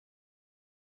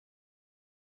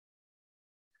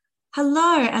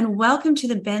Hello, and welcome to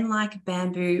the Bend Like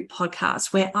Bamboo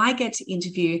podcast, where I get to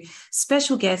interview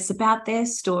special guests about their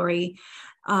story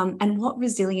and what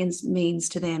resilience means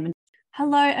to them.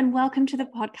 Hello, and welcome to the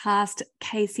podcast,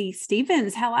 Casey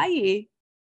Stevens. How are you?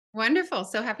 Wonderful.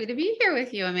 So happy to be here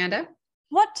with you, Amanda.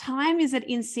 What time is it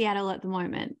in Seattle at the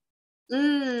moment?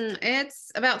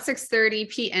 It's about 6:30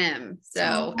 p.m.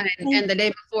 So, and the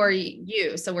day before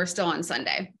you, so we're still on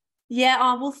Sunday.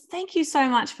 Yeah. Well, thank you so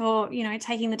much for,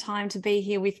 taking the time to be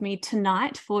here with me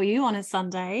tonight for you on a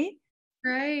Sunday.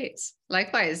 Right.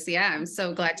 Likewise. Yeah. I'm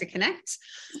so glad to connect.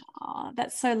 Oh,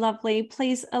 that's so lovely.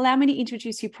 Please allow me to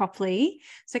introduce you properly.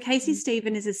 So Casey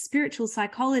Stevens is a spiritual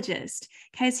psychologist.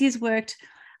 Casey has worked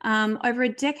over a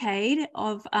decade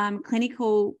of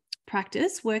clinical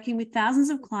practice, working with thousands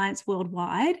of clients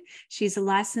worldwide. She's a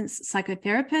licensed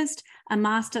psychotherapist, a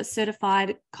master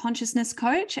certified consciousness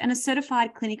coach, and a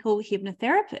certified clinical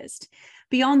hypnotherapist.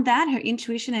 Beyond that, her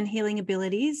intuition and healing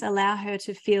abilities allow her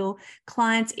to feel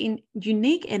clients in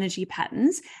unique energy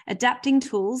patterns, adapting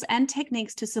tools and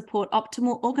techniques to support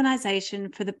optimal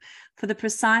organization for the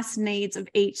precise needs of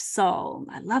each soul.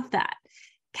 I love that.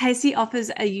 Casey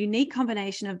offers a unique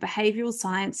combination of behavioral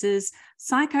sciences,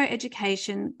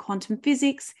 psychoeducation, quantum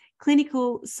physics,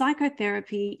 clinical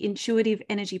psychotherapy, intuitive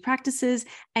energy practices,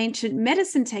 ancient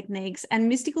medicine techniques, and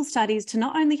mystical studies to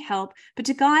not only help, but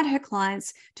to guide her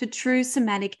clients to true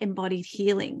somatic embodied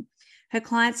healing. Her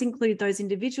clients include those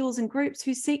individuals and groups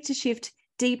who seek to shift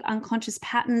deep unconscious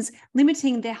patterns,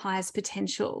 limiting their highest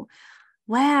potential.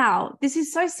 Wow, this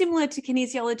is so similar to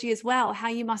kinesiology as well, how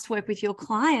you must work with your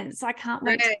clients. I can't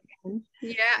wait. Right.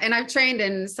 Yeah. And I've trained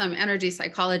in some energy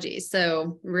psychology.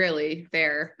 So really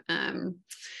they're,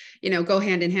 go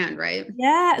hand in hand, right?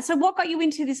 Yeah. So what got you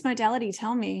into this modality?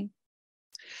 Tell me.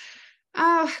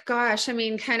 Oh gosh, I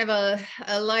mean, kind of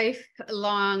a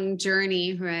lifelong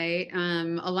journey, right?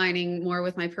 Aligning more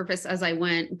with my purpose as I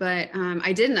went, but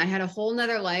I didn't. I had a whole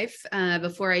nother life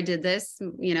before I did this,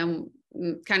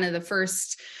 kind of the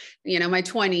first, my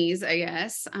 20s, I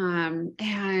guess,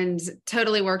 and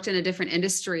totally worked in a different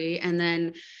industry. And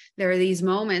then there are these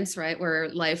moments, right, where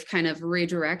life kind of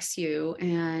redirects you,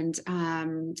 and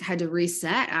had to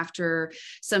reset after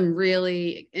some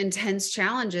really intense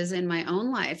challenges in my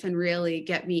own life and really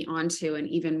get me onto an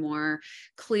even more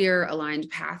clear, aligned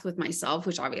path with myself,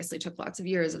 which obviously took lots of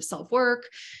years of self-work,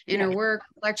 inner work,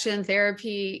 reflection,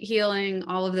 therapy, healing,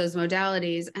 all of those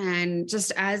modalities. And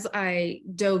just as I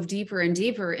dove deeper and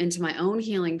deeper into my own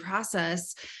healing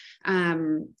process,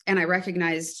 and I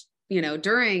recognized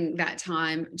during that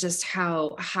time, just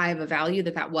how high of a value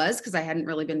that was, because I hadn't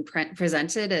really been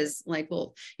presented as like,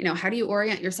 well, how do you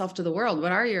orient yourself to the world?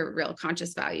 What are your real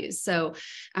conscious values? So,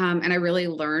 and I really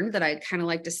learned that I kind of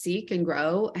like to seek and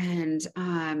grow. And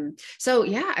so,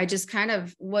 yeah, I just kind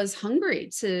of was hungry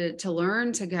to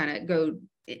learn, to kind of go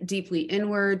deeply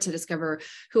inward, to discover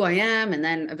who I am. And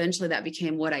then eventually that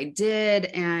became what I did.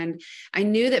 And I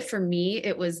knew that for me,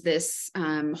 it was this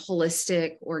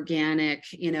holistic, organic,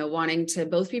 wanting to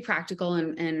both be practical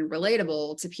and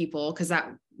relatable to people, because that,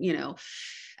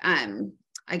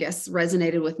 I guess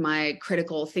resonated with my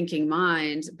critical thinking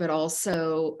mind, but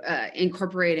also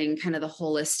incorporating kind of the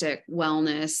holistic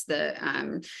wellness,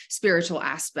 the spiritual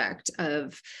aspect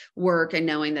of work, and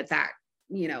knowing that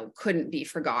couldn't be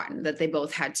forgotten, that they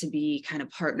both had to be kind of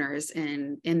partners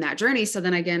in that journey. So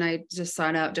then again, I just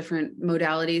sought out different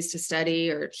modalities to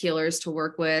study, or healers to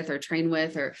work with or train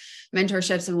with, or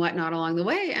mentorships and whatnot along the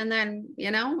way. And then,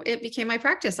 it became my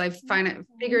practice. I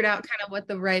figured out kind of what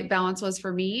the right balance was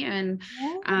for me. And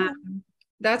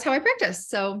that's how I practice.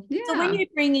 So, yeah. So when you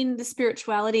bring in the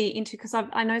spirituality into, because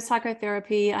I know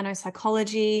psychotherapy, I know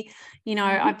psychology,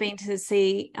 I've been to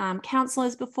see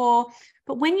counselors before,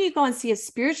 but when you go and see a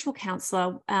spiritual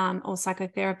counselor or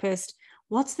psychotherapist,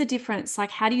 what's the difference?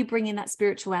 Like, how do you bring in that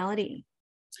spirituality?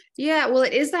 Yeah, well,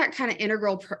 it is that kind of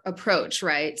integral approach,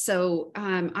 right? So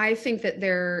I think that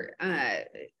there,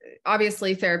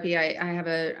 obviously therapy, I have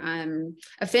a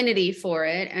affinity for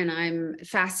it, and I'm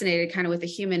fascinated kind of with the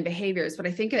human behaviors, but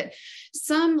I think at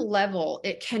some level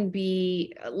it can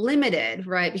be limited,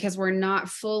 right? Because we're not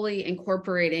fully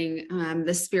incorporating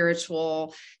the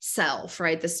spiritual self,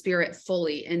 right? The spirit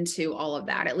fully into all of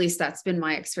that. At least that's been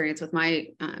my experience with my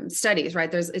studies,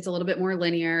 right? It's a little bit more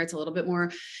linear. It's a little bit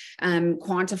more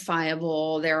quantified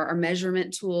quantifiable. There are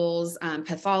measurement tools,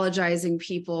 pathologizing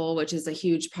people, which is a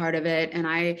huge part of it. And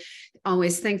I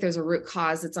always think there's a root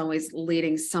cause that's always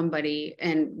leading somebody,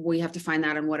 and we have to find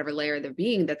that on whatever layer they're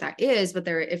being that is. But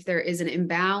if there is an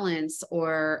imbalance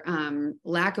or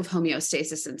lack of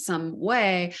homeostasis in some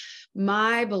way,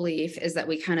 my belief is that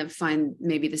we kind of find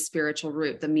maybe the spiritual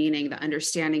root, the meaning, the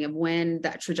understanding of when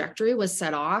that trajectory was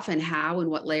set off and how and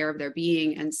what layer of their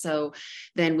being. And so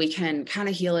then we can kind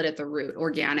of heal it at the root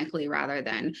organically rather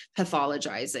than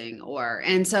pathologizing.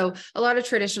 And so a lot of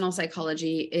traditional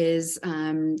psychology is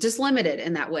just limited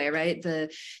in that way, right?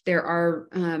 There are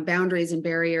boundaries and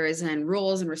barriers and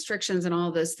rules and restrictions and all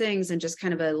of those things, and just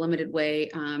kind of a limited way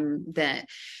that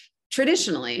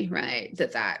traditionally, right,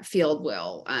 that field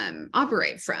will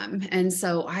operate from. And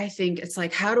so I think it's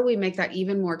like, how do we make that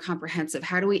even more comprehensive?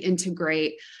 How do we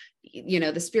integrate,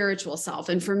 the spiritual self?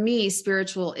 And for me,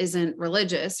 spiritual isn't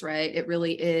religious, right? It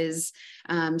really is,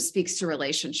 speaks to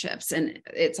relationships, and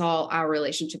it's all our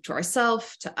relationship to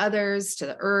ourselves, to others, to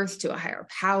the earth, to a higher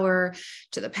power,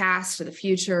 to the past, to the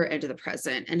future, and to the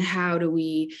present. And how do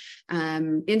we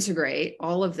integrate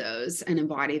all of those and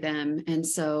embody them? And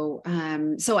so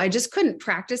I just couldn't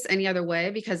practice any other way,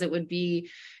 because it would be,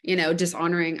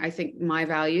 dishonoring, I think, my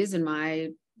values and my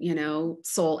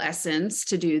soul essence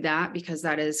to do that, because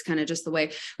that is kind of just the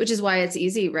way, which is why it's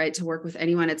easy, right, to work with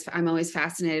anyone. I'm always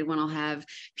fascinated when I'll have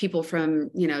people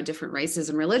from, different races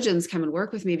and religions come and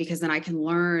work with me, because then I can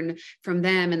learn from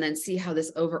them and then see how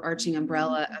this overarching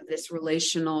umbrella of this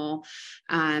relational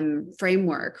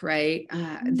framework, right,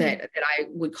 that I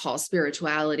would call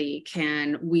spirituality,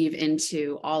 can weave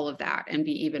into all of that and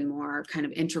be even more kind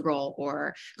of integral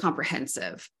or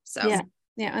comprehensive. So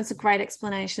yeah, that's a great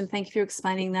explanation. Thank you for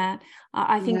explaining that.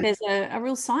 I think there's a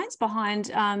real science behind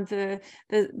the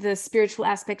spiritual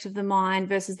aspect of the mind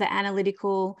versus the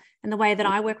analytical, and the way that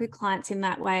I work with clients in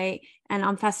that way. And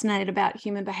I'm fascinated about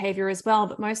human behavior as well,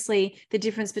 but mostly the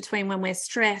difference between when we're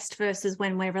stressed versus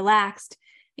when we're relaxed.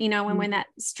 When we're in that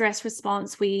stress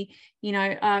response, we,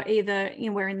 are either,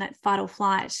 we're in that fight or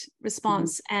flight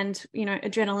response, and,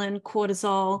 adrenaline,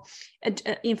 cortisol,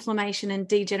 inflammation and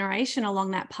degeneration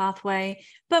along that pathway.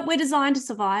 But we're designed to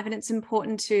survive, and it's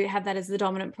important to have that as the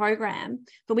dominant program.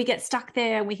 But we get stuck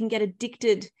there, and we can get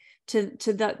addicted to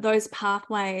those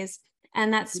pathways.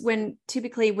 And that's when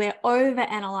typically we're over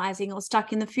analyzing, or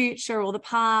stuck in the future or the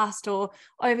past, or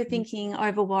overthinking,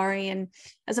 over worry, and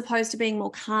as opposed to being more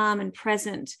calm and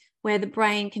present, where the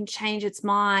brain can change its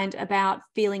mind about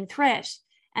feeling threat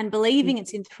and believing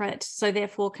it's in threat. So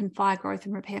therefore can fire growth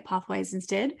and repair pathways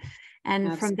instead. And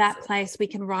Absolutely. From that place, we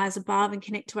can rise above and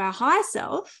connect to our higher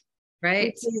self. Right.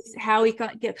 Which is how we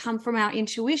come from our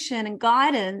intuition and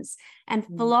guidance and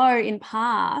flow in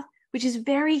path, which is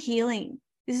very healing.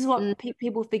 This is what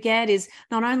people forget, is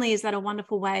not only is that a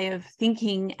wonderful way of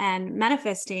thinking and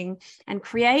manifesting and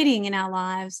creating in our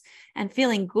lives and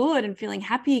feeling good and feeling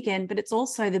happy again, but it's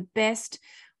also the best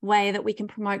way that we can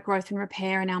promote growth and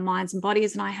repair in our minds and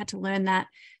bodies. And I had to learn that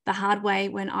the hard way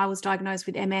when I was diagnosed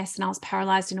with MS and I was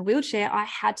paralyzed in a wheelchair. I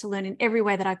had to learn in every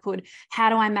way that I could, how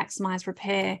do I maximize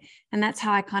repair? And that's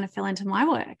how I kind of fell into my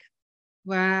work.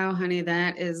 Wow, honey,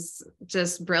 that is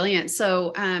just brilliant.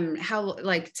 So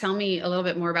tell me a little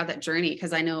bit more about that journey,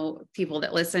 because I know people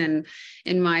that listen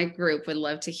in my group would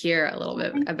love to hear a little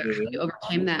bit about how you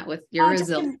overcame that with your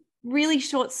resilience. Really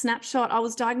short snapshot. I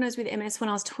was diagnosed with MS when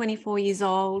I was 24 years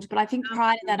old, but I think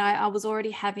prior to that, I was already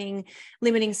having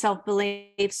limiting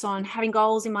self-beliefs on having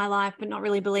goals in my life, but not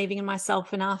really believing in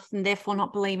myself enough, and therefore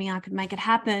not believing I could make it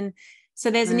happen. So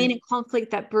there's an inner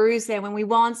conflict that brews there when we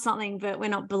want something, but we're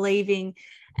not believing.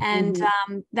 And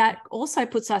that also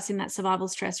puts us in that survival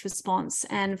stress response.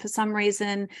 And for some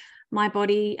reason, my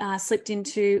body slipped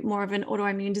into more of an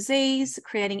autoimmune disease,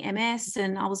 creating MS.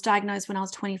 And I was diagnosed when I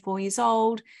was 24 years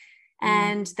old.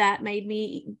 And that made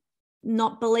me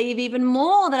not believe even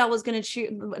more that I was going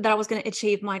to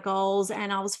achieve my goals.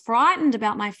 And I was frightened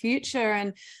about my future,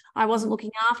 and I wasn't looking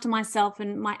after myself,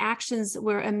 and my actions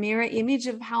were a mirror image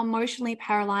of how emotionally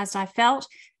paralyzed I felt.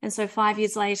 And so 5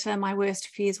 years later, my worst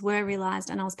fears were realized,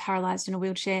 and I was paralyzed in a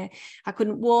wheelchair. I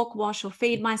couldn't walk, wash, or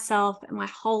feed myself, and my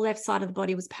whole left side of the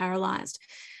body was paralyzed.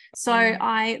 So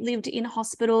I lived in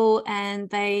hospital, and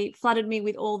they flooded me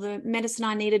with all the medicine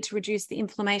I needed to reduce the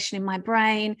inflammation in my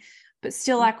brain, but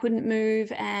still I couldn't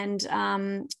move. And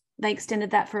they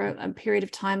extended that for a period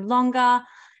of time longer.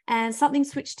 And something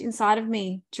switched inside of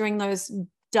me during those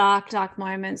dark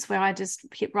moments where I just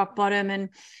hit rock bottom, and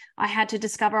I had to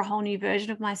discover a whole new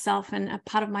version of myself. And a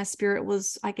part of my spirit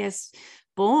was, I guess,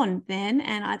 born then.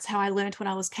 And that's how I learned what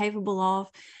I was capable of.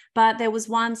 But there was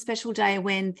one special day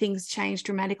when things changed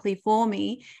dramatically for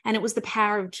me, and it was the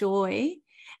power of joy.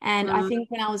 And I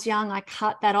think when I was young, I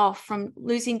cut that off from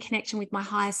losing connection with my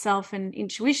higher self and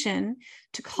intuition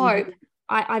to cope.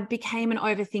 I became an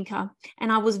overthinker,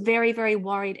 and I was very, very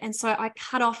worried. And so I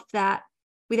cut off that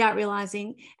without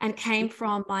realizing, and came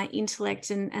from my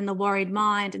intellect and the worried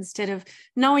mind, instead of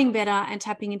knowing better and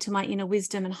tapping into my inner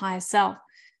wisdom and higher self.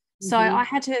 So I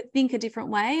had to think a different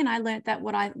way. And I learned that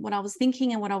what I was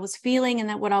thinking and what I was feeling and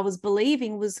that what I was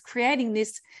believing was creating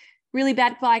this really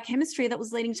bad biochemistry that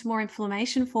was leading to more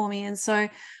inflammation for me. And so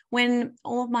when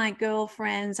all of my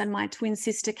girlfriends and my twin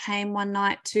sister came one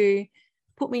night to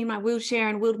put me in my wheelchair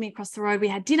and wheeled me across the road, we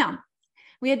had dinner.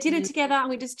 We had dinner together and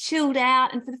we just chilled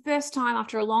out. And for the first time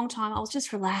after a long time, I was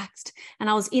just relaxed and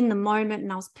I was in the moment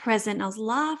and I was present and I was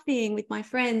laughing with my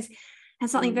friends. And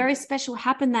something very special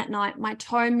happened that night. My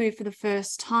toe moved for the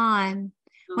first time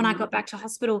when I got back to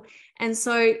hospital. And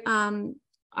so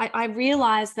I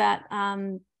realized that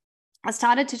I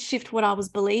started to shift what I was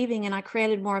believing, and I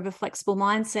created more of a flexible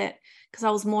mindset because I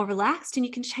was more relaxed. And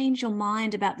you can change your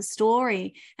mind about the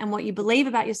story and what you believe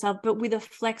about yourself, but with a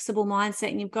flexible mindset.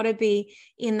 And you've got to be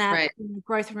in that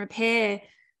growth and repair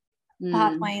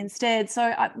pathway instead. So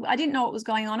I didn't know what was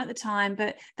going on at the time,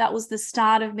 but that was the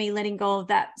start of me letting go of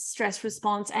that stress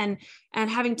response and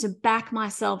having to back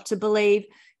myself to believe,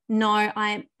 no,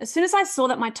 as soon as I saw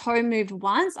that my toe moved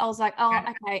once, I was like, oh,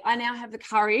 okay, I now have the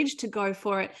courage to go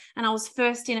for it. And I was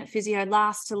first in at physio,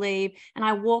 last to leave, and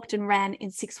I walked and ran in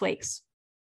 6 weeks.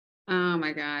 Oh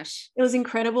my gosh. It was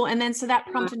incredible. And then so that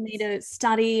prompted me to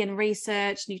study and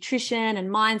research nutrition and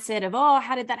mindset of,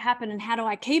 how did that happen and how do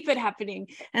I keep it happening?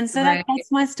 And so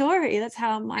that's my story. That's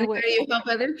how my work. How do you help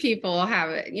other people have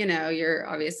it? You're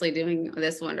obviously doing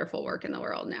this wonderful work in the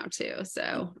world now too.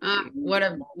 So what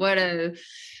a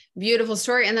beautiful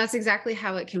story. And that's exactly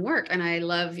how it can work. And I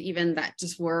love even that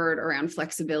just word around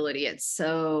flexibility. It's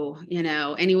so,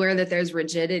 anywhere that there's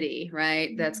rigidity,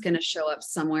 right, that's going to show up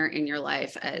somewhere in your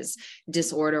life as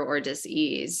disorder or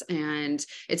dis-ease. And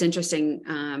it's interesting.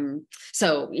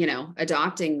 So,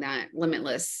 adopting that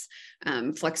limitless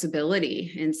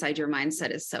flexibility inside your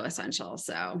mindset is so essential.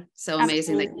 So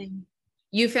amazing that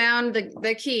you found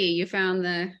the key. You found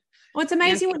well, it's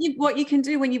amazing what you can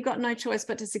do when you've got no choice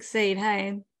but to succeed.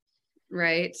 Hey.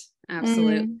 Right.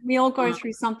 Absolutely. We all go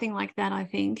through something like that, I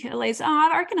think. At least,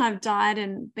 I reckon I've died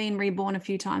and been reborn a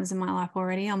few times in my life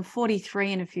already. I'm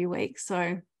 43 in a few weeks.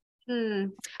 So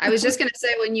I was just going to say,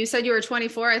 when you said you were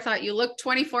 24, I thought you look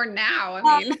 24 now.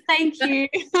 I mean, thank you.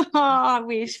 I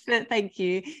wish, but thank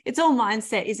you. It's all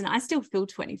mindset, isn't it? I still feel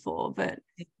 24, but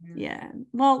yeah.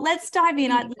 Well, let's dive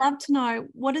in. I'd love to know,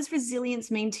 what does resilience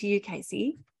mean to you,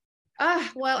 Casey?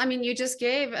 Well, I mean, you just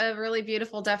gave a really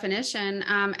beautiful definition.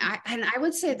 And I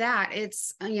would say that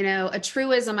it's, a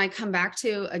truism I come back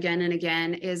to again and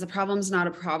again is a problem's not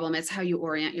a problem. It's how you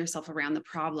orient yourself around the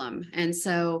problem. And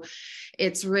so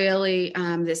it's really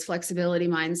this flexibility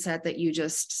mindset that you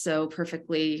just so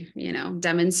perfectly,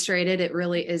 demonstrated. It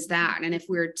really is that. And if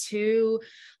we're too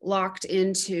locked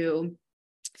into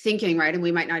thinking, right, and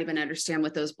we might not even understand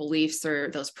what those beliefs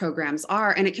or those programs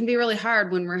are. And it can be really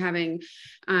hard when we're having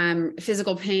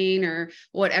physical pain or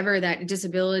whatever, that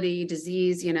disability,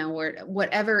 disease, or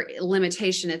whatever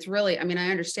limitation. It's really, I mean,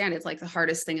 I understand it's like the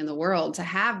hardest thing in the world to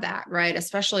have that, right?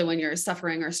 Especially when you're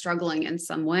suffering or struggling in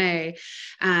some way.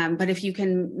 But if you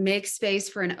can make space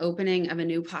for an opening of a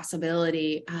new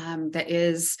possibility, that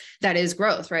is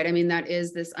growth, right? I mean, that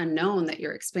is this unknown that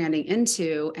you're expanding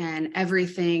into, and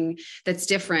everything that's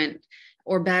different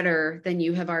or better than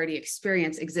you have already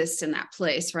experienced exists in that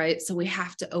place, right? So we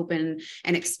have to open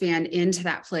and expand into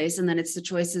that place. And then it's the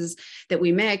choices that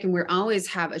we make. And we always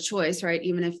have a choice, right?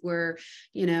 Even if we're,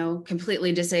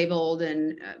 completely disabled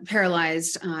and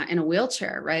paralyzed in a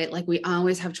wheelchair, right? Like we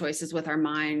always have choices with our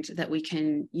mind that we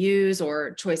can use,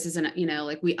 or choices in,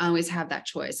 like we always have that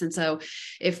choice. And so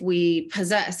if we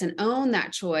possess and own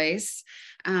that choice,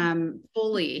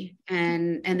 fully,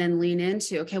 and then lean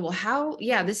into, okay, well,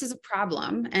 this is a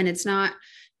problem and it's not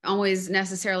always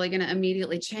necessarily going to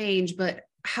immediately change, but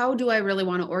how do I really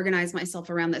want to organize myself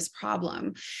around this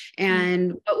problem?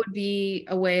 And what would be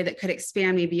a way that could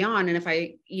expand me beyond? And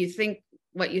if you think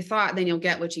what you thought, then you'll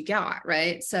get what you got,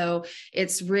 right? So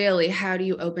it's really, how do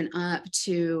you open up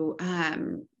to,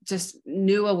 just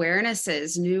new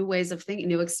awarenesses, new ways of thinking,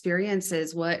 new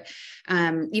experiences,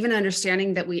 even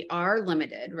understanding that we are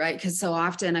limited, right? Because so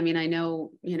often, I mean, I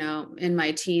know, in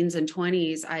my teens and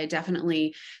 20s, I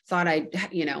definitely thought I,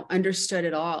 understood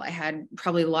it all. I had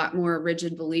probably a lot more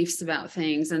rigid beliefs about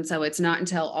things. And so it's not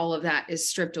until all of that is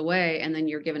stripped away and then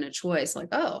you're given a choice like,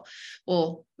 oh,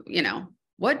 well,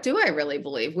 what do I really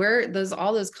believe? Where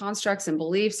all those constructs and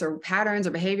beliefs or patterns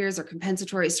or behaviors or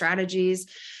compensatory strategies,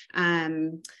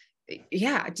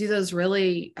 do those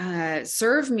really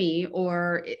serve me,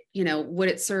 or, would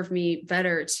it serve me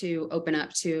better to open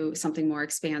up to something more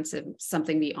expansive,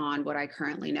 something beyond what I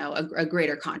currently know, a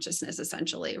greater consciousness,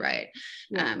 essentially, right?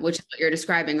 Yeah. Which is what you're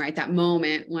describing, right? That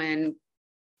moment when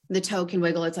the toe can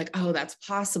wiggle, it's like, oh, that's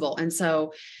possible. And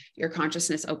so your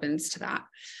consciousness opens to that.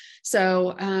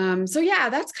 So yeah,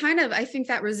 that's kind of, I think,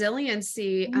 that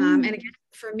resiliency. And again,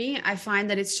 for me, I find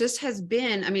that it's just has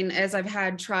been, I mean, as I've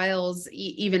had trials,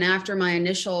 even after my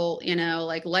initial,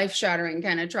 like life shattering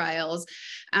kind of trials,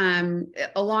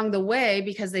 along the way,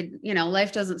 because they,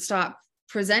 life doesn't stop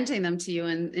presenting them to you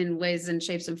in ways and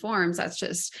shapes and forms. That's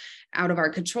just out of our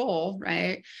control.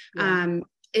 Right. Yeah.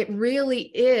 It really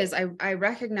is. I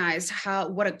recognized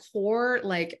what a core,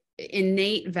 like,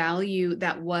 innate value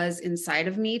that was inside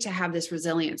of me to have this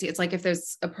resiliency. It's like, if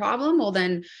there's a problem, well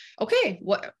then, okay,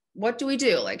 what do we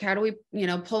do? Like, how do we,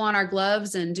 pull on our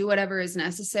gloves and do whatever is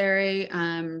necessary,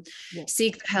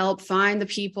 seek the help, find the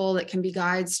people that can be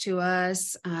guides to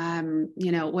us,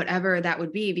 whatever that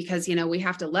would be, because, we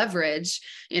have to leverage,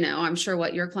 I'm sure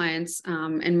what your clients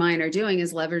and mine are doing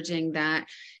is leveraging that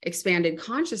expanded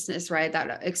consciousness, right?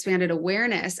 That expanded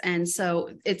awareness. And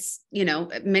so it's,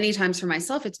 many times for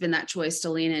myself, it's been that choice to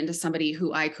lean into somebody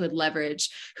who I could leverage,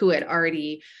 who had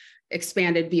already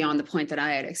expanded beyond the point that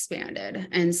I had expanded.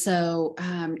 And so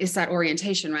it's that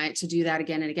orientation, right? To do that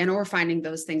again and again, or finding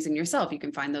those things in yourself. You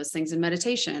can find those things in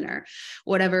meditation or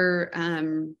whatever,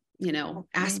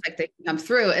 aspect that can come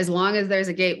through, as long as there's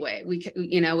a gateway. We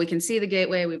can see the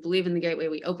gateway. We believe in the gateway.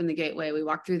 We open the gateway. We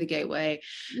walk through the gateway.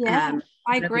 Yeah,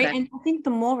 I agree. And I think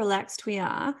the more relaxed we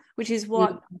are, which is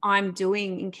what I'm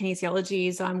doing in kinesiology,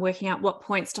 is I'm working out what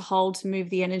points to hold to move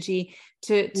the energy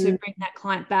to bring that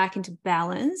client back into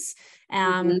balance,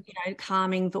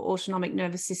 calming the autonomic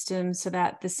nervous system so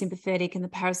that the sympathetic and the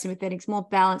parasympathetic is more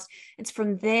balanced. It's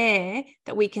from there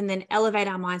that we can then elevate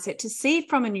our mindset to see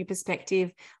from a new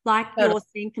perspective, like you're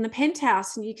seeing from the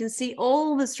penthouse, and you can see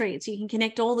all the streets, you can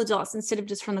connect all the dots instead of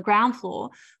just from the ground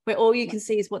floor where all you can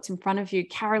see is what's in front of you.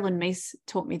 Carolyn Meese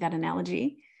taught me that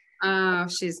analogy. Oh,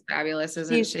 she's fabulous,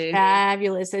 isn't she?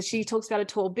 Fabulous. So she talks about a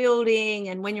tall building,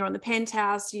 and when you're on the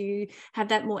penthouse, you have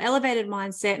that more elevated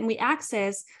mindset, and we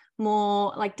access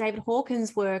more, like David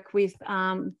Hawkins' work with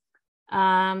the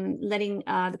power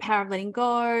of letting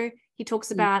go. He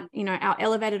talks about, our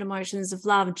elevated emotions of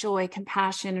love, joy,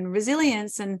 compassion, and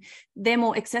resilience, and they're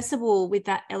more accessible with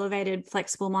that elevated,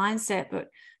 flexible mindset. But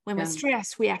when we're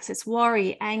stressed, we access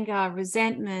worry, anger,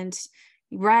 resentment,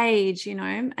 rage,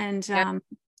 and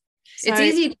it's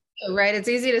easy to do, right? It's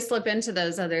easy to slip into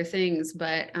those other things,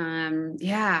 but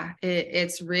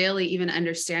it's really even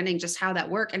understanding just how that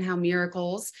work and how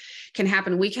miracles can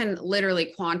happen. We can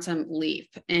literally quantum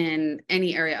leap in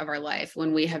any area of our life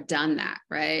when we have done that,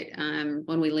 right?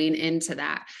 When we lean into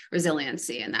that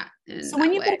resiliency and that. So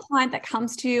when you've got a client that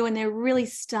comes to you and they're really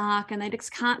stuck and they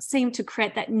just can't seem to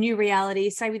create that new reality,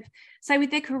 say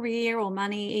with their career or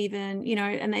money even,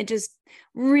 and they're just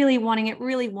really wanting it,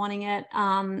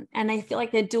 and they feel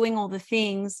like they're doing all the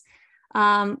things,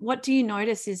 what do you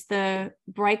notice is the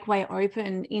breakaway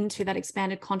open into that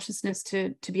expanded consciousness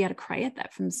to be able to create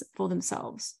that for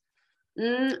themselves?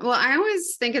 Well, I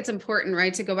always think it's important,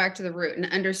 right, to go back to the root and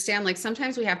understand, like,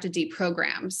 sometimes we have to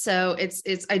deprogram. So it's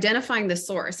identifying the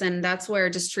source, and that's where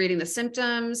just treating the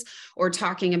symptoms or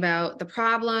talking about the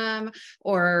problem,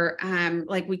 or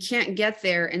like, we can't get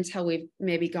there until we've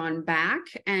maybe gone back.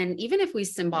 And even if we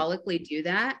symbolically do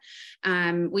that,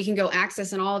 we can go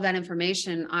access, and all of that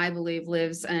information, I believe,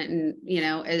 lives in,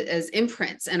 as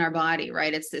imprints in our body,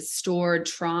 right? It's this stored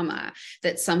trauma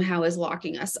that somehow is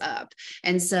locking us up.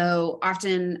 And so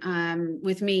often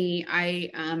with me,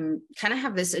 I kind of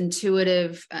have this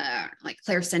intuitive, like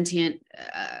clairsentient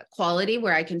quality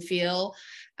where I can feel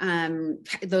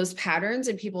those patterns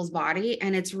in people's body.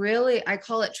 And it's really, I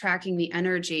call it tracking the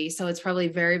energy. So it's probably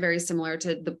very, very similar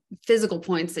to the physical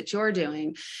points that you're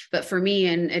doing. But for me,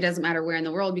 and it doesn't matter where in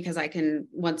the world, because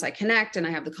once I connect and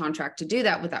I have the contract to do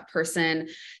that with that person,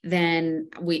 then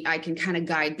I can kind of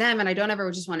guide them. And I don't ever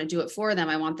just want to do it for them.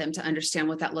 I want them to understand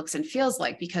what that looks and feels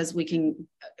like, because we can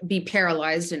be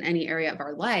paralyzed in any area of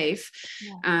our life.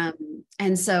 Yeah.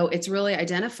 And so it's really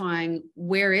identifying,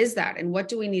 where is that and what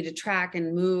do we need to track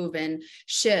and move and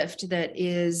shift that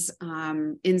is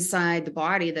inside the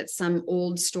body, that's some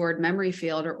old stored memory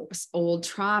field or old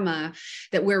trauma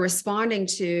that we're responding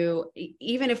to,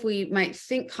 even if we might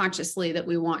think consciously that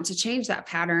we want to change that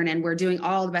pattern and we're doing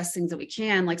all the best things that we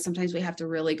can. Like, sometimes we have to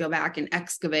really go back and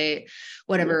excavate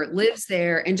whatever lives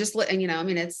there and just,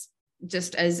 it's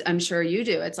just as I'm sure you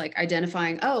do, it's like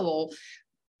identifying, oh,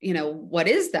 well, what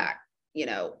is that,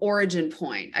 origin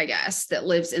point, I guess, that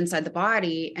lives inside the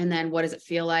body. And then what does it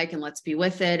feel like? And let's be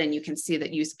with it. And you can see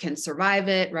that you can survive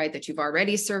it, right? That you've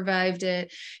already survived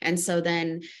it. And so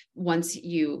then once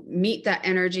you meet that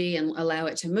energy and allow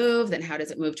it to move, then how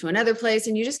does it move to another place?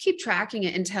 And you just keep tracking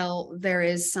it until there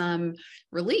is some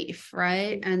relief,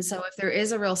 right? And so if there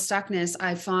is a real stuckness,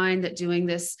 I find that doing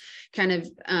this kind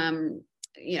of,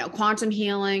 quantum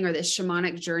healing or this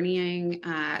shamanic journeying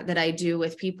that I do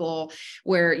with people,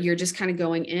 where you're just kind of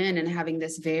going in and having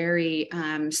this very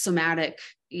somatic,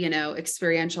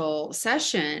 experiential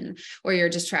session where you're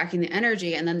just tracking the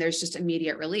energy, and then there's just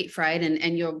immediate relief, right?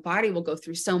 And your body will go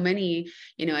through so many,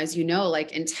 as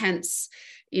like intense,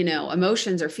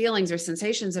 emotions or feelings or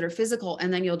sensations that are physical,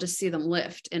 and then you'll just see them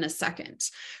lift in a second,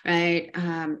 right?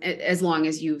 As long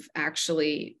as you've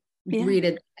actually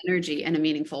greeted energy in a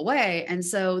meaningful way. And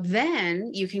so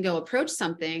then you can go approach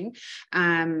something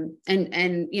and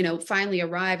finally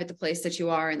arrive at the place that you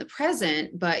are in the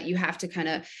present, but you have to kind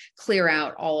of clear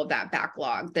out all of that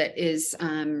backlog that is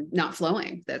not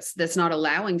flowing, that's not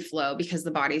allowing flow, because the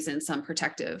body's in some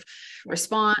protective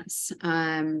response.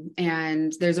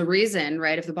 And there's a reason,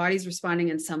 right? If the body's responding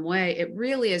in some way, it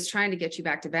really is trying to get you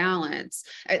back to balance,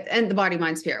 and the body,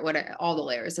 mind, spirit, all the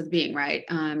layers of the being, right?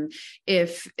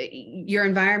 If your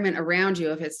environment around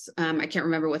you, if it's, I can't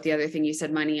remember what the other thing you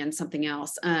said, money and something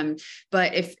else.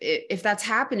 But if that's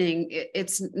happening,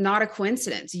 it's not a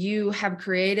coincidence. You have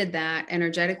created that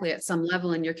energetically at some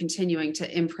level, and you're continuing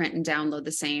to imprint and download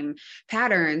the same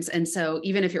patterns. And so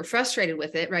even if you're frustrated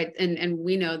with it, right? And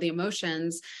we know the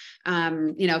emotions,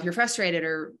 if you're frustrated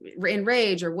or in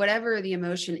rage or whatever the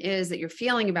emotion is that you're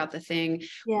feeling about the thing,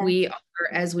 we are,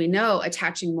 as we know,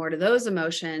 attaching more to those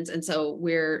emotions. And so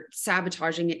we're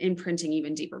sabotaging and imprinting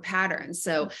even deeper patterns.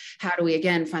 So how do we,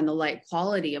 again, find the light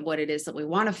quality of what it is that we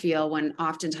want to feel, when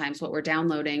oftentimes what we're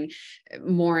downloading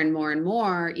more and more and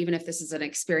more, even if this is an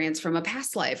experience from a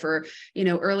past life or,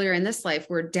 earlier in this life,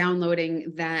 we're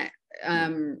downloading that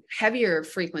heavier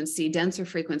frequency, denser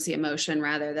frequency emotion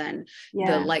rather than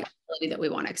the light quality that we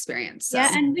want to experience. So.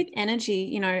 Yeah, and with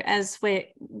energy, as we're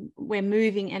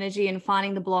moving energy and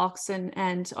finding the blocks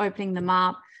and opening them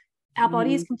up, our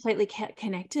body is completely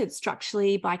connected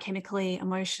structurally, biochemically,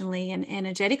 emotionally, and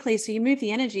energetically. So you move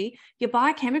the energy, your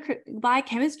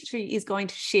biochemistry is going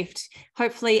to shift,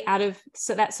 hopefully out of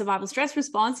that survival stress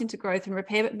response into growth and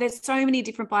repair. But there's so many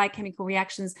different biochemical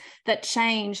reactions that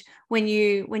change when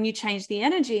you change the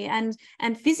energy. And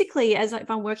physically, as if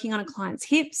I'm working on a client's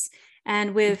hips,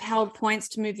 and we've held points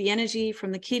to move the energy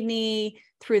from the kidney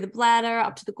through the bladder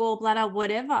up to the gallbladder,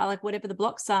 whatever the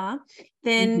blocks are,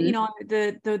 then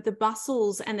the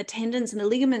muscles and the tendons and the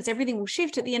ligaments, everything will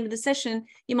shift. At the end of the session,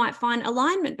 you might find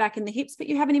alignment back in the hips, but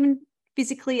you haven't even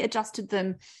physically adjusted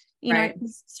them.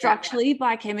 Structurally,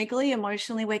 biochemically,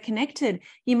 emotionally, we're connected.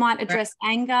 You might address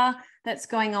anger that's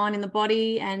going on in the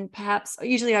body, and perhaps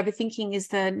usually overthinking is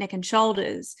the neck and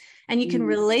shoulders. And you can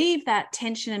relieve that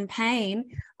tension and pain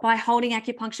by holding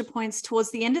acupuncture points towards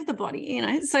the end of the body,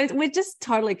 so we're just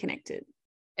totally connected.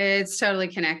 It's totally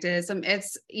connected.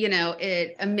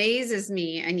 It amazes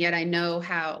me. And yet I know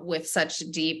how, with such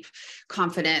deep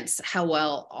confidence, how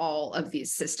well all of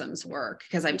these systems work,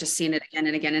 because I've just seen it again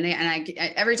and again. And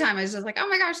every time I was just like, oh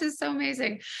my gosh, this is so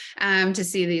amazing to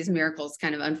see these miracles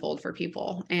kind of unfold for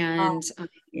people. And,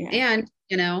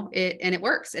 it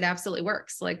works. It absolutely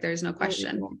works. Like, there's no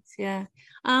question. Yeah.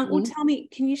 Well, tell me,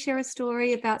 can you share a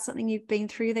story about something you've been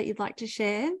through that you'd like to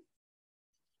share?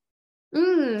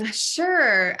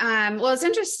 Sure. Well, it's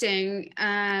interesting.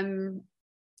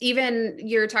 Even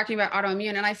you're talking about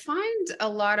autoimmune, and I find a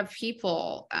lot of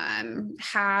people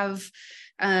have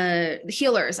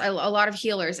healers. A lot of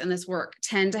healers in this work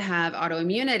tend to have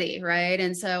autoimmunity, right?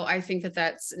 And so I think that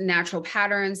that's natural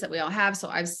patterns that we all have. So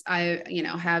I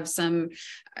have some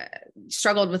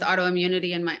struggled with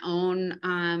autoimmunity in my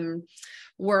own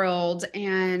world.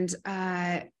 And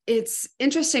it's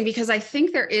interesting because I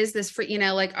think there is this,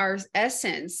 our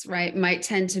essence, right, might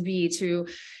tend to be to,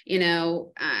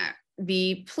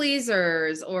 be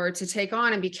pleasers, or to take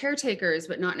on and be caretakers,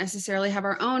 but not necessarily have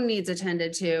our own needs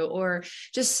attended to, or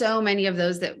just so many of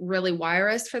those that really wire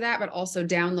us for that, but also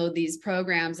download these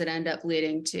programs that end up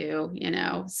leading to,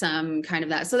 some kind of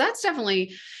that. So that's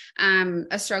definitely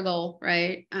a struggle,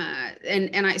 right?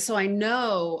 So I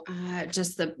know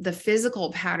just the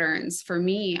physical patterns for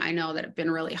me, I know that have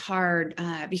been really hard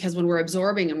because when we're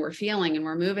absorbing and we're feeling and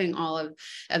we're moving all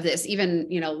of this, even,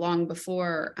 long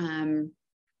before,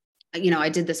 I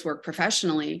did this work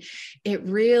professionally, it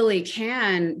really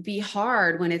can be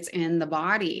hard when it's in the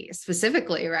body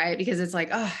specifically, right? Because it's like,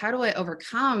 oh, how do I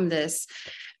overcome this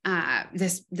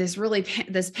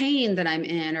this pain that I'm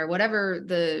in, or whatever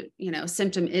the,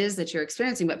 symptom is that you're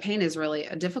experiencing, but pain is really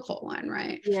a difficult one.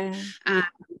 Right. Yeah.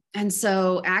 And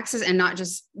so access, and not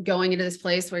just going into this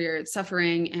place where you're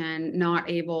suffering and not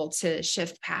able to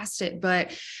shift past it.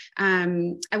 But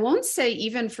I won't say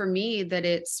even for me that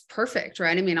it's perfect,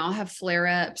 right? I mean, I'll have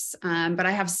flare-ups, but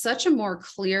I have such a more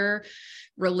clear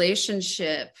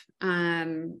relationship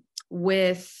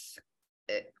with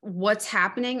what's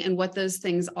happening and what those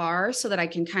things are, so that I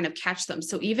can kind of catch them.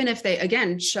 So even if they,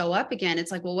 again, show up again,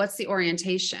 it's like, well, what's the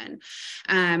orientation?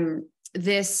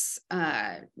 This,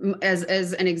 as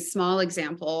a small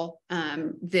example,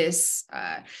 this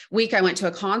week I went to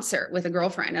a concert with a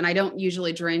girlfriend, and I don't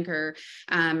usually drink, or,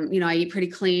 I eat pretty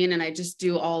clean and I just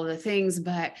do all of the things,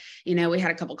 but, we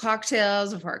had a couple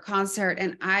cocktails before a concert,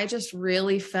 and I just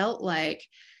really felt like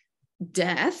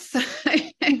death,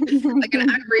 like an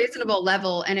unreasonable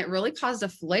level. And it really caused a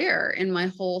flare in my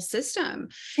whole system.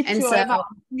 And so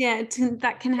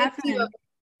that can happen.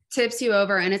 Tips you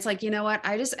over. And it's like, you know what?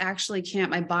 I just actually can't.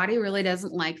 My body really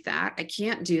doesn't like that. I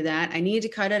can't do that. I need to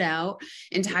cut it out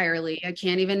entirely. I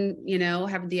can't even,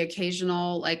 have the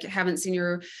occasional, like, haven't seen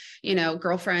your,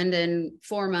 girlfriend in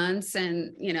 4 months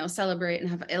and, celebrate and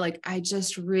have, like, I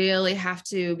just really have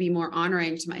to be more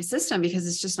honoring to my system, because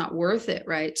it's just not worth it,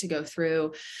 right, to go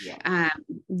through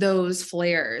those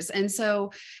flares. And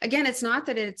so again, it's not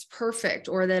that it's perfect,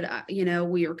 or that,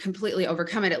 we are completely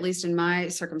overcome it, at least in my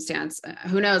circumstance.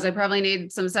 Who knows? I probably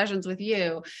need some sessions with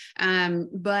you.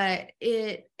 But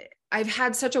I've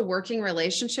had such a working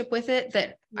relationship with it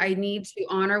that I need to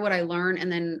honor what I learn,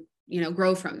 and then,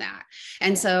 grow from that.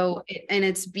 And so,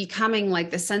 it's becoming like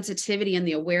the sensitivity and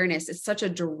the awareness. It's such a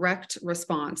direct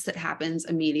response that happens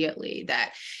immediately,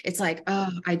 that it's like, oh,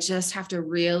 I just have to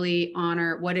really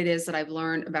honor what it is that I've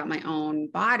learned about my own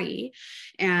body,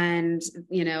 and,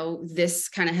 this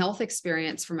kind of health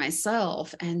experience for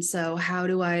myself. And so how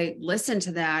do I listen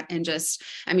to that? And just,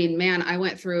 I mean, man, I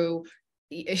went through,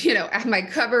 my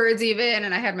cupboards even,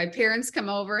 and I had my parents come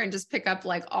over and just pick up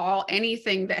like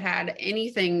anything that had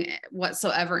anything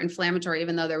whatsoever inflammatory,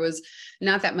 even though there was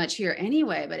not that much here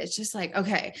anyway. But it's just like,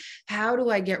 okay, how do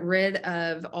I get rid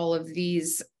of all of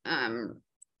these,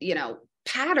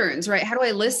 patterns, right? How do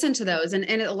I listen to those? And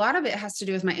a lot of it has to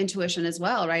do with my intuition as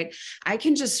well, right? I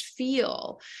can just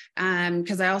feel,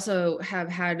 because I also have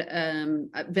had,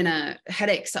 been a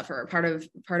headache sufferer. Part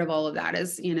of all of that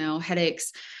is,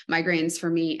 headaches, migraines for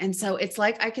me. And so it's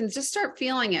like, I can just start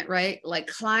feeling it, right? Like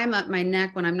climb up my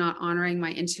neck when I'm not honoring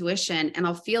my intuition, and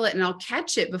I'll feel it and I'll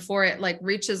catch it before it like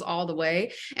reaches all the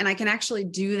way. And I can actually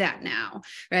do that now,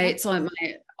 right? So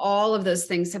all of those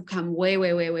things have come way,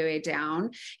 way, way, way, way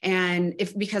down. And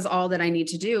because all that I need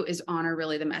to do is honor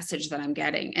really the message that I'm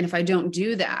getting. And if I don't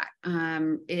do that,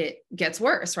 it gets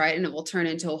worse, right? And it will turn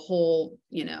into a whole,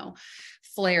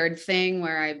 flared thing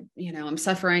where I'm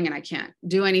suffering and I can't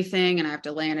do anything, and I have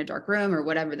to lay in a dark room or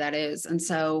whatever that is. And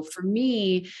so for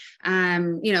me,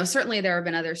 certainly there have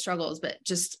been other struggles, but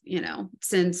just,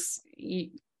 since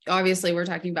obviously we're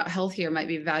talking about health here, might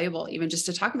be valuable even just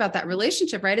to talk about that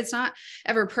relationship, right? It's not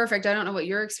ever perfect. I don't know what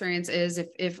your experience is,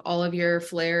 if all of your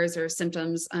flares or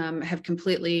symptoms have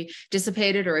completely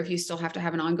dissipated, or if you still have to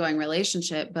have an ongoing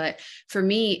relationship. But for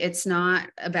me, it's not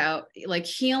about, like,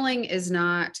 healing is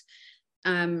not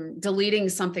deleting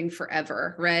something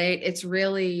forever, right? It's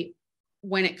really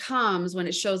when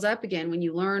it shows up again, when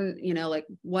you learn, like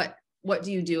what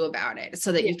do you do about it,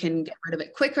 so that you can get rid of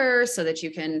it quicker, so that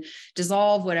you can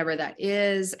dissolve whatever that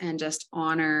is, and just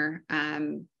honor,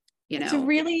 It's a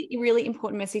really, really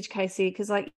important message, Casey,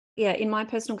 because in my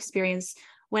personal experience,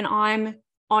 when I'm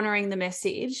honoring the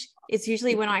message, it's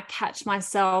usually when I catch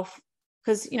myself,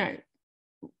 because,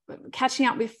 catching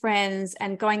up with friends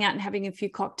and going out and having a few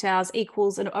cocktails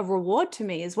equals a reward to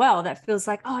me as well. That feels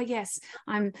like, oh yes,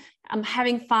 I'm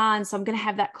having fun, so I'm going to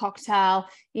have that cocktail.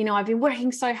 I've been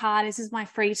working so hard. This is my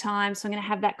free time, so I'm going to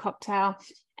have that cocktail.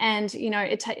 And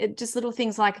it just little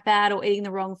things like that, or eating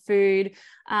the wrong food,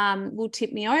 will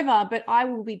tip me over. But I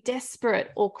will be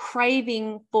desperate or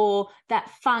craving for that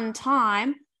fun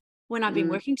time when I've been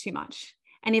working too much.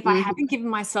 And if I haven't given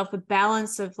myself a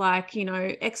balance of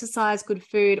exercise, good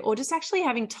food, or just actually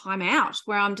having time out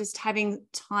where I'm just having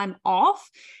time off.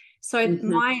 So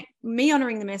me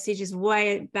honoring the message is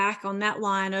way back on that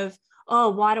line of, oh,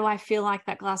 why do I feel like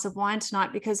that glass of wine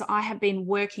tonight? Because I have been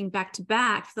working back to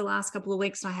back for the last couple of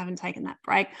weeks and I haven't taken that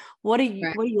break. What are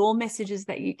your messages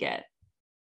that you get?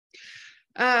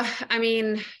 I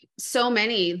mean, so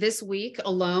many this week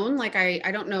alone. Like,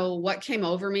 I don't know what came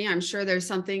over me. I'm sure there's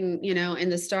something, in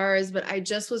the stars, but I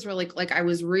just was really like, I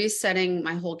was resetting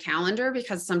my whole calendar,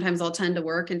 because sometimes I'll tend to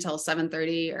work until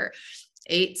 7:30 or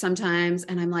 8 sometimes.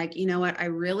 And I'm like, you know what? I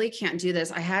really can't do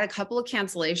this. I had a couple of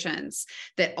cancellations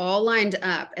that all lined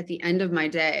up at the end of my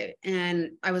day.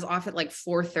 And I was off at like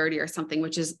 4:30 or something,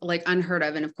 which is like unheard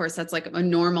of. And of course, that's like a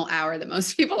normal hour that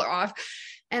most people are off.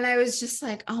 And I was just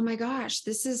like, oh my gosh,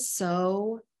 this is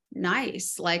so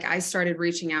nice. Like, I started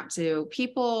reaching out to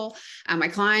people, my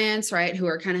clients, right, who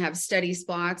are kind of have steady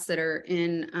spots that are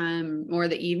in more of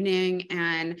the evening,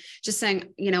 and just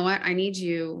saying, you know what, I need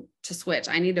you to switch.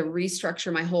 I need to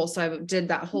restructure my whole. So I did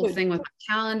that whole thing with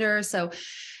my calendar. So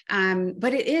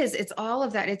but it's all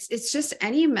of that. It's just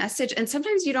any message. And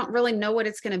sometimes you don't really know what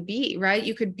it's going to be, right?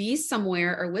 You could be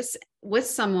somewhere or with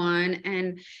someone,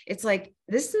 and it's like,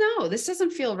 this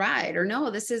doesn't feel right. Or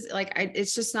no, this is like,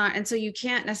 it's just not. And so you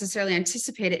can't necessarily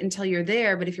anticipate it until you're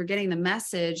there. But if you're getting the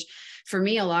message, for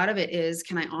me, a lot of it is,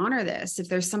 can I honor this? If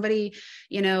there's somebody,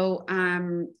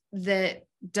 that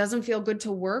doesn't feel good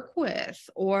to work with,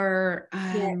 or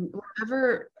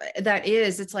whatever that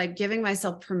is, it's like giving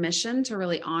myself permission to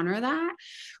really honor that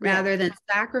rather than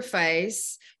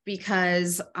sacrifice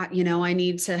because, I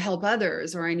need to help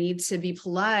others, or I need to be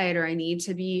polite, or I need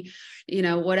to be,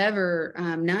 whatever,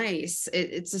 nice.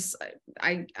 It's just,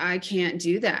 I can't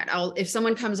do that. If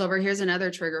someone comes over, here's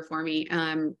another trigger for me,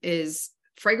 is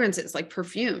fragrances, like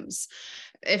perfumes.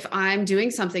 If I'm doing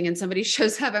something and somebody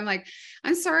shows up, I'm like,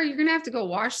 I'm sorry, you're going to have to go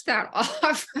wash that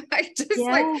off. I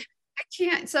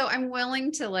can't. So I'm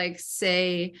willing to like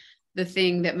say the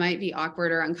thing that might be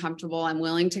awkward or uncomfortable. I'm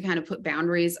willing to kind of put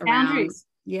boundaries around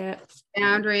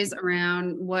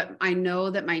what I know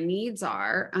that my needs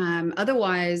are.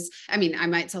 Otherwise, I mean, I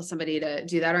might tell somebody to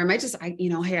do that, or I might just,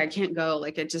 hey, I can't go.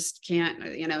 Like, it just can't,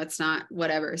 it's not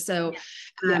whatever. So,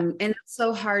 and it's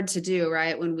so hard to do,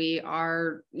 right? When we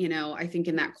are, I think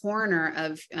in that corner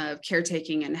of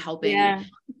caretaking and helping,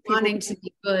 wanting to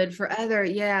be good for other.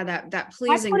 Yeah. That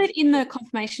pleasing. I put it in the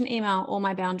confirmation email, all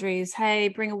my boundaries. Hey,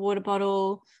 bring a water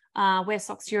bottle. Wear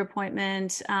socks to your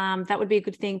appointment. That would be a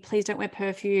good thing. Please don't wear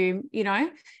perfume,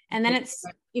 and then it's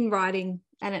in writing,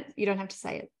 and you don't have to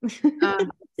say it.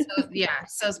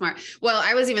 So smart. Well,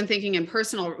 I was even thinking in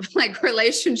personal like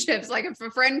relationships, like if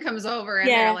a friend comes over and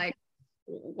they're like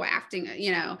wafting,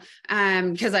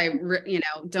 because I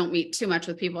don't meet too much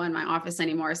with people in my office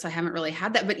anymore. So I haven't really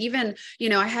had that, but even,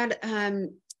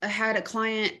 I had a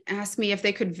client ask me if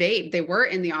they could vape. They were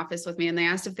in the office with me and they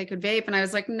asked if they could vape. And I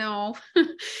was like, no, I'm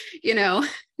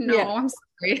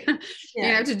sorry. You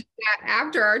have to do that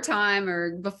after our time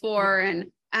or before.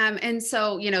 And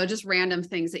so, just random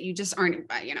things that you just aren't,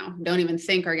 don't even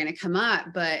think are going to come up,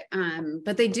 but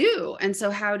they do. And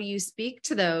so how do you speak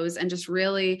to those and just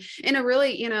really, in a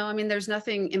really, there's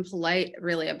nothing impolite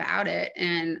really about it.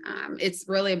 And it's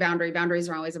really a boundary. Boundaries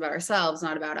are always about ourselves,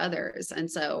 not about others.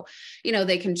 And so,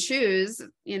 they can choose,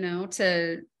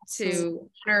 to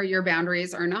honor your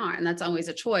boundaries or not. And that's always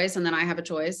a choice. And then I have a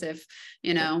choice if,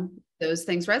 those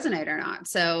things resonate or not.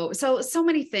 So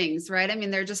many things, right? I mean,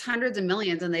 they're just hundreds of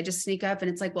millions and they just sneak up, and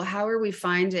it's like, well, how are we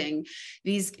finding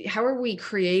these? How are we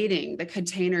creating the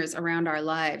containers around our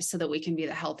lives so that we can be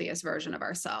the healthiest version of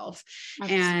ourselves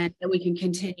and that we can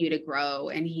continue to grow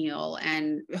and heal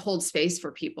and hold space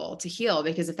for people to heal?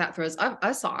 Because if that throws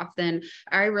us off, then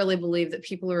I really believe that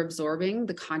people are absorbing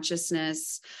the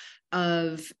consciousness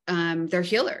of their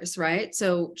healers, right?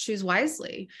 So choose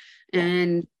wisely.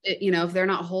 And, if they're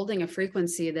not holding a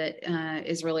frequency that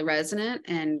is really resonant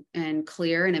and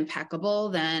clear and impeccable,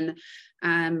 then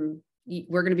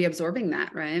we're going to be absorbing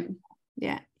that, right?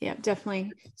 Yeah,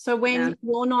 definitely. So when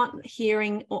you're not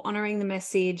hearing or honoring the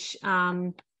message,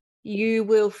 you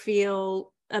will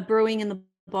feel a brewing in the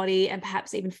body and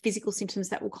perhaps even physical symptoms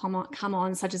that will come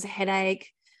on, such as a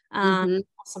headache,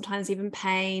 sometimes even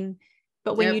pain.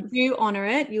 But when you do honor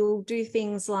it, you'll do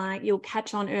things like you'll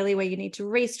catch on early where you need to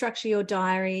restructure your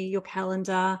diary, your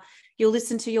calendar. You'll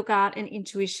listen to your gut and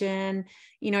intuition,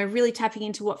 really tapping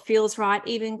into what feels right,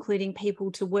 even including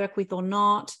people to work with or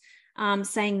not,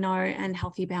 saying no, and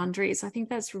healthy boundaries. I think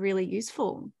that's really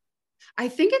useful. I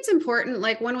think it's important,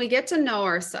 like when we get to know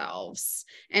ourselves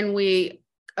and we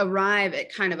arrive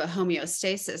at kind of a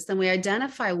homeostasis, then we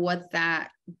identify what that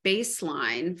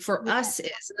baseline for us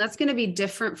is. And that's going to be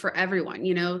different for everyone.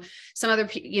 Some other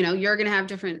people, you're going to have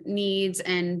different needs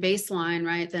and baseline,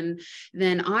 right,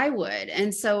 than I would.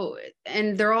 And so,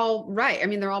 and they're all right. I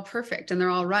mean, they're all perfect and they're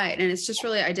all right. And it's just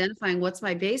really identifying what's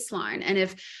my baseline. And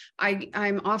if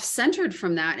I'm off centered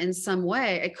from that in some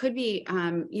way, it could be,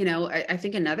 I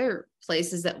think another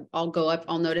places that I'll go up,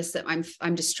 I'll notice that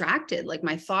I'm distracted. Like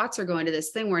my thoughts are going to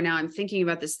this thing where now I'm thinking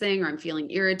about this thing, or I'm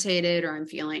feeling irritated, or I'm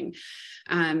feeling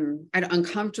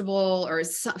uncomfortable or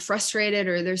frustrated,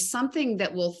 or there's something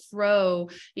that will throw,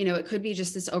 it could be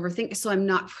just this overthink. So I'm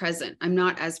not present. I'm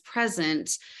not as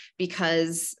present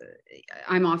because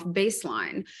I'm off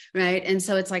baseline, right? And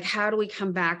so it's like, how do we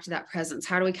come back to that presence?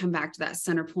 How do we come back to that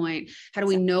center point? How do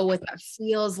we know what that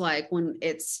feels like when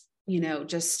it's,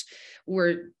 just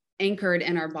we're anchored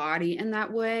in our body in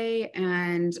that way,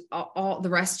 and all the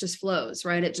rest just flows,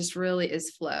 right? It just really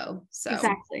is flow. So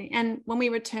exactly. And when we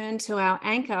return to our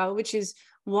anchor, which is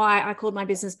why I called my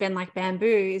business Bend Like Bamboo,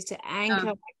 is to anchor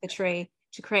like the tree,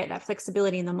 to create that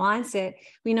flexibility in the mindset.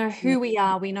 We know who we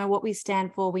are, we know what we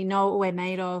stand for, we know what we're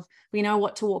made of, we know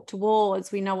what to walk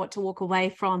towards, we know what to walk away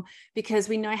from, because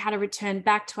we know how to return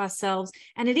back to ourselves.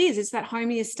 And it's that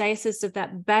homeostasis of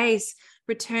that base,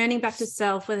 returning back to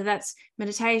self, whether that's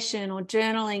meditation or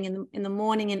journaling in the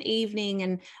morning and evening,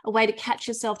 and a way to catch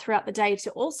yourself throughout the day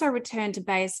to also return to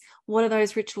base. What are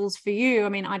those rituals for you? I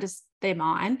mean, they're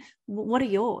mine. What are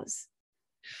yours?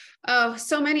 Oh,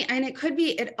 so many. And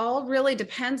it all really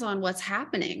depends on what's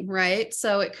happening, right?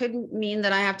 So it could mean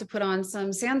that I have to put on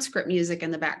some Sanskrit music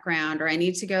in the background, or I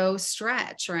need to go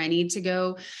stretch, or I need to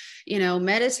go,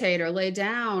 meditate or lay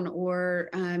down,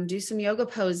 or do some yoga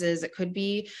poses. It could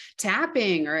be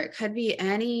tapping, or it could be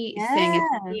anything. Yeah.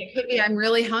 It could be I'm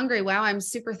really hungry. Wow, I'm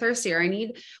super thirsty. Or I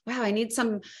need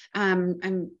some,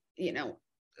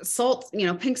 salt,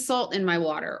 pink salt in my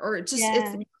water, or just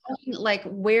it's like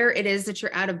where it is that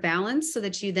you're out of balance, so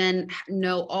that you then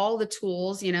know all the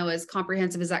tools, as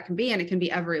comprehensive as that can be, and it can be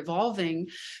ever evolving,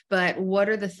 but what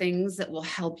are the things that will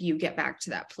help you get back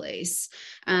to that place?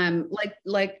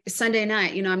 Like Sunday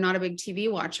night, I'm not a big TV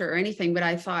watcher or anything, but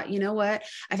I thought, what,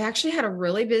 I've actually had a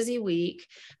really busy week.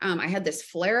 I had this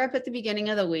flare up at the beginning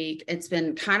of the week. It's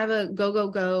been kind of a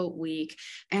go week.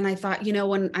 And I thought,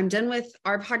 when I'm done with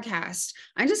our podcast,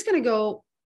 I'm just going to go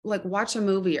like watch a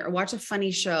movie or watch a funny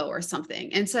show or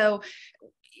something. And so,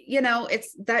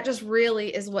 that just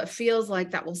really is what feels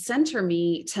like that will center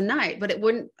me tonight, but it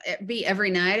wouldn't be every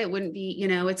night. It wouldn't be,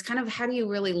 it's kind of, how do you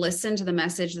really listen to the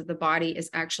message that the body is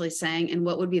actually saying, and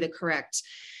what would be the correct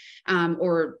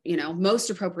or, most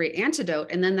appropriate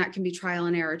antidote. And then that can be trial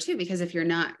and error too, because if you're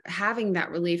not having that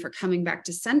relief or coming back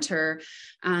to center,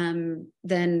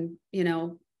 then,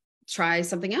 try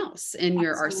something else in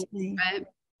your arsenal, right?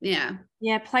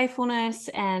 Yeah. Playfulness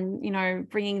and,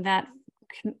 bringing that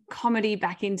comedy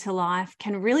back into life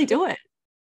can really do it.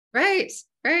 Right.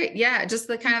 Yeah. Just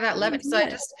the kind of that levity. So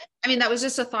that was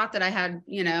just a thought that I had,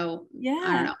 I don't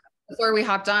know, before we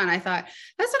hopped on. I thought,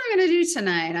 that's what I'm going to do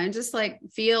tonight. I'm just like,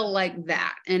 feel like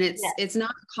that. And it's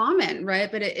not common,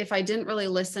 right? But if I didn't really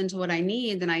listen to what I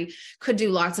need, then I could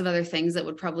do lots of other things that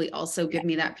would probably also give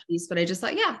me that peace. But I just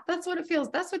thought, that's what it feels.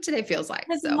 That's what today feels like.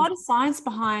 There's a lot of science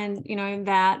behind,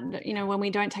 that, when we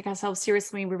don't take ourselves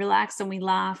seriously, we relax and we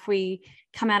laugh, we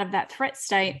come out of that threat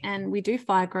state, and we do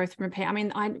fire, growth, and repair. I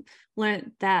mean, I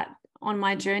learned that on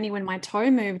my journey when my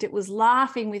toe moved. It was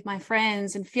laughing with my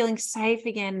friends and feeling safe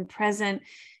again and present.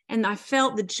 And I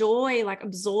felt the joy like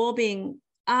absorbing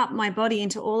up my body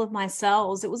into all of my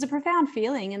cells. It was a profound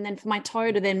feeling. And then for my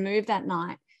toe to then move that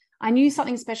night, I knew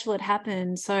something special had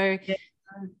happened. So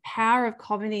power of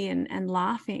comedy and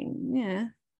laughing. Yeah.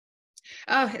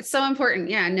 Oh, it's so important.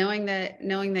 Yeah. Knowing that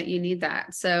you need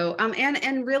that. So,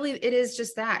 and really it is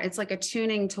just that. It's like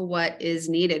attuning to what is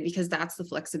needed, because that's the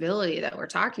flexibility that we're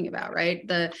talking about, right?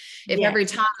 If every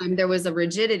time there was a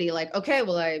rigidity, like, okay,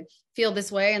 well, I feel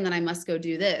this way and then I must go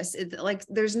do this. It's like,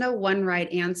 there's no one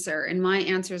right answer, and my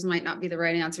answers might not be the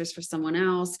right answers for someone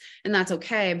else, and that's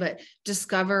okay. But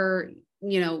discover,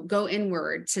 go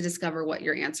inward to discover what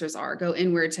your answers are. Go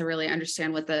inward to really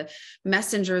understand what the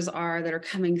messengers are that are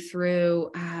coming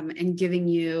through, and giving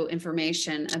you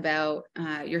information about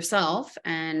yourself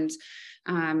and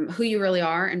who you really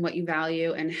are and what you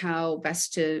value, and how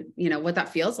best to, what that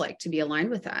feels like to be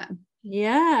aligned with that.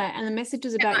 Yeah. And the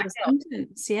messages about your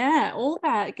sentence. Yeah. All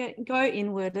that. Go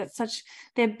inward.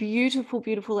 They're beautiful,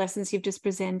 beautiful lessons you've just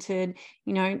presented,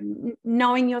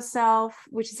 knowing yourself,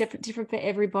 which is different for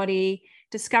everybody,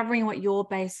 discovering what your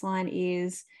baseline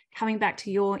is, coming back to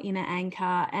your inner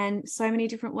anchor, and so many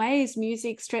different ways: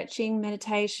 music, stretching,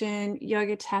 meditation,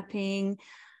 yoga, tapping,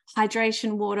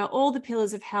 hydration, water, all the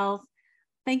pillars of health.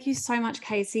 Thank you so much,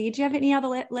 Casey. Do you have any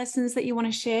other lessons that you want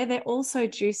to share? They're all so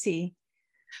juicy.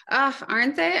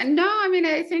 Aren't they? No, I mean,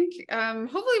 I think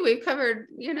hopefully we've covered,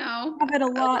 covered a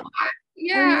lot.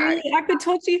 Yeah. I could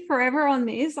talk to you forever on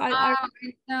this.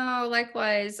 No,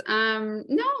 likewise. No,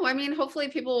 I mean, hopefully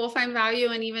people will find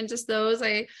value in even just those.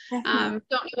 I don't know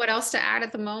what else to add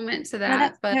at the moment to that. No,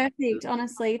 that's but perfect.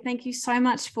 Honestly, thank you so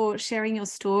much for sharing your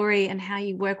story and how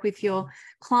you work with your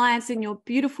clients in your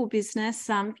beautiful business.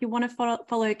 If you want to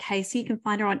follow Casey, you can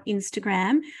find her on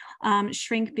Instagram,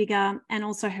 Shrink Bigger, and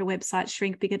also her website,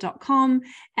 shrinkbigger.com.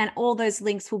 And all those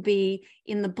links will be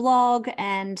in the blog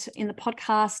and in the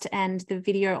podcast and the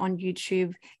video on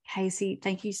YouTube. Casey,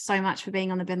 thank you so much for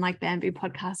being on the Bend Like Bamboo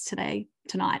podcast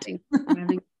tonight.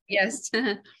 Yes.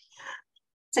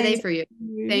 Today for you.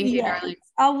 Thank you, darling.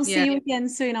 I will see you again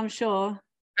soon, I'm sure.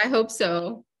 I hope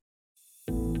so.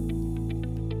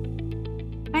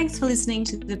 Thanks for listening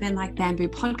to the Bend Like Bamboo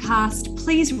podcast.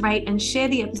 Please rate and share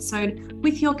the episode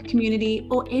with your community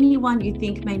or anyone you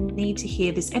think may need to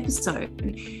hear this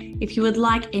episode. If you would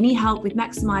like any help with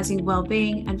maximizing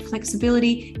well-being and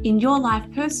flexibility in your life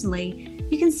personally,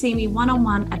 you can see me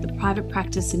one-on-one at the private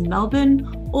practice in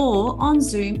Melbourne or on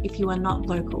Zoom if you are not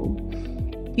local.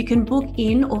 You can book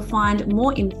in or find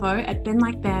more info at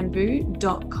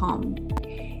bendlikebamboo.com.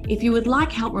 If you would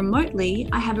like help remotely,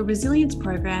 I have a resilience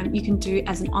program you can do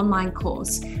as an online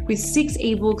course with 6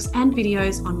 ebooks and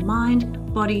videos on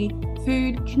mind, body,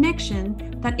 food, connection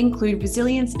that include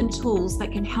resilience and tools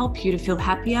that can help you to feel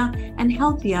happier and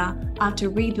healthier after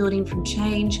rebuilding from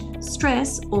change,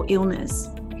 stress, or illness.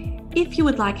 If you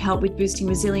would like help with boosting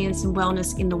resilience and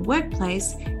wellness in the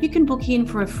workplace, you can book in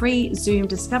for a free Zoom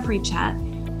discovery chat.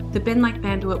 The Bend Like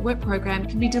Bamboo at Work program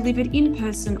can be delivered in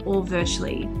person or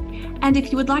virtually. And if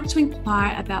you would like to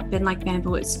inquire about Bend Like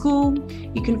Bamboo at school,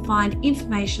 you can find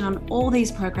information on all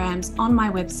these programs on my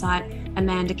website,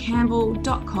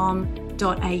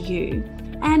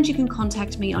 amandacampbell.com.au. And you can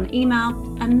contact me on email,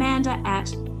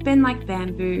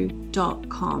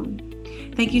 amanda@bendlikebamboo.com.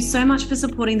 Thank you so much for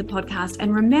supporting the podcast.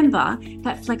 And remember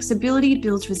that flexibility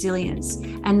builds resilience.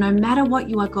 And no matter what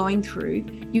you are going through,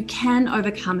 you can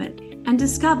overcome it and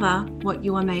discover what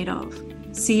you are made of.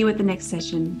 See you at the next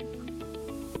session.